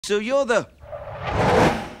So you're the...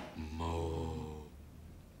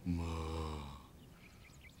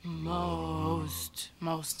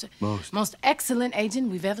 Most excellent agent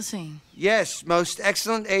we've ever seen. Yes, most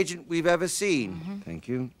excellent agent we've ever seen. Thank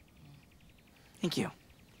you. Thank you.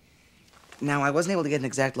 Now, I wasn't able to get an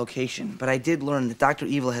exact location, but I did learn that Dr.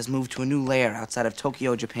 Evil has moved to a new lair outside of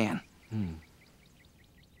Tokyo, Japan.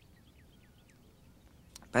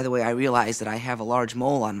 By the way, I realized that I have a large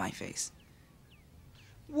mole on my face.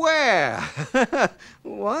 Where?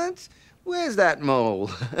 What? Where's that mole?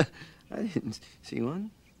 I didn't see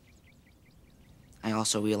one. I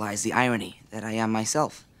also realized the irony that I am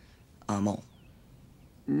myself a mole.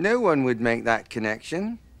 No one would make that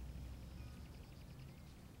connection.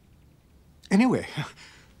 Anyway,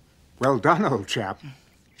 well done, old chap.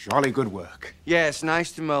 Jolly good work. Yes,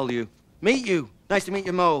 nice to mole you. Meet you. Nice to meet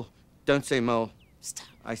you, mole. Don't say mole. Stop.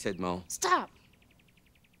 I said mole. Stop.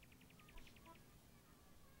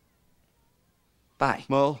 Bye.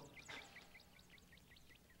 Mole.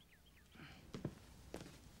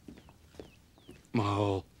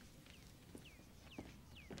 Mole.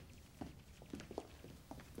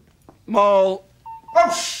 Mole.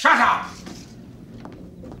 Oh, shut up!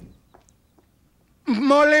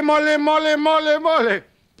 Mole, mole, mole, mole, mole.